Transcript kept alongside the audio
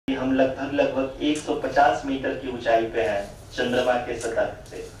हम लगभग 150 मीटर की ऊंचाई पे हैं चंद्रमा के सतह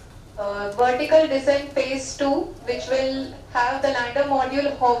से। Vertical descent phase 2, which will have the lander module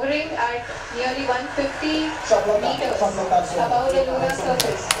hovering at nearly 150 meters above the lunar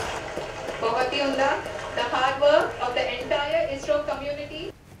surface. बहुत ही उम्दा, the hard work of the entire ISRO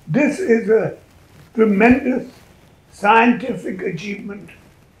community. This is a tremendous scientific achievement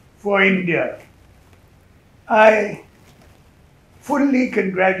for India. I fully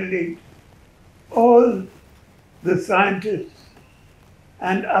congratulate all the scientists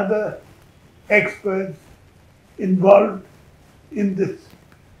and other experts involved in this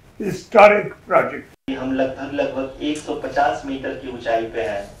historic project. हम लगभग 150 metre की ऊंचाई पे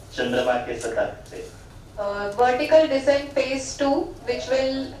हैं चंद्रमा के सतह से। Vertical descent phase 2, which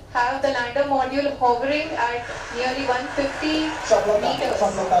will have the lander module hovering at nearly 150 meters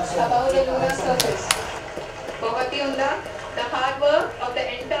above the lunar surface. बहुत ही उम्दा, the hard work of the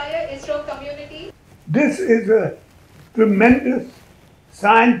entire ISRO community. This is a tremendous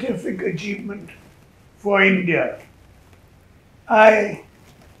scientific achievement for India. I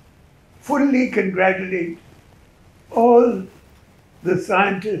fully congratulate all the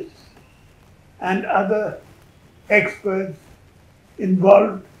scientists and other experts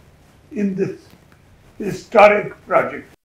involved in this historic project.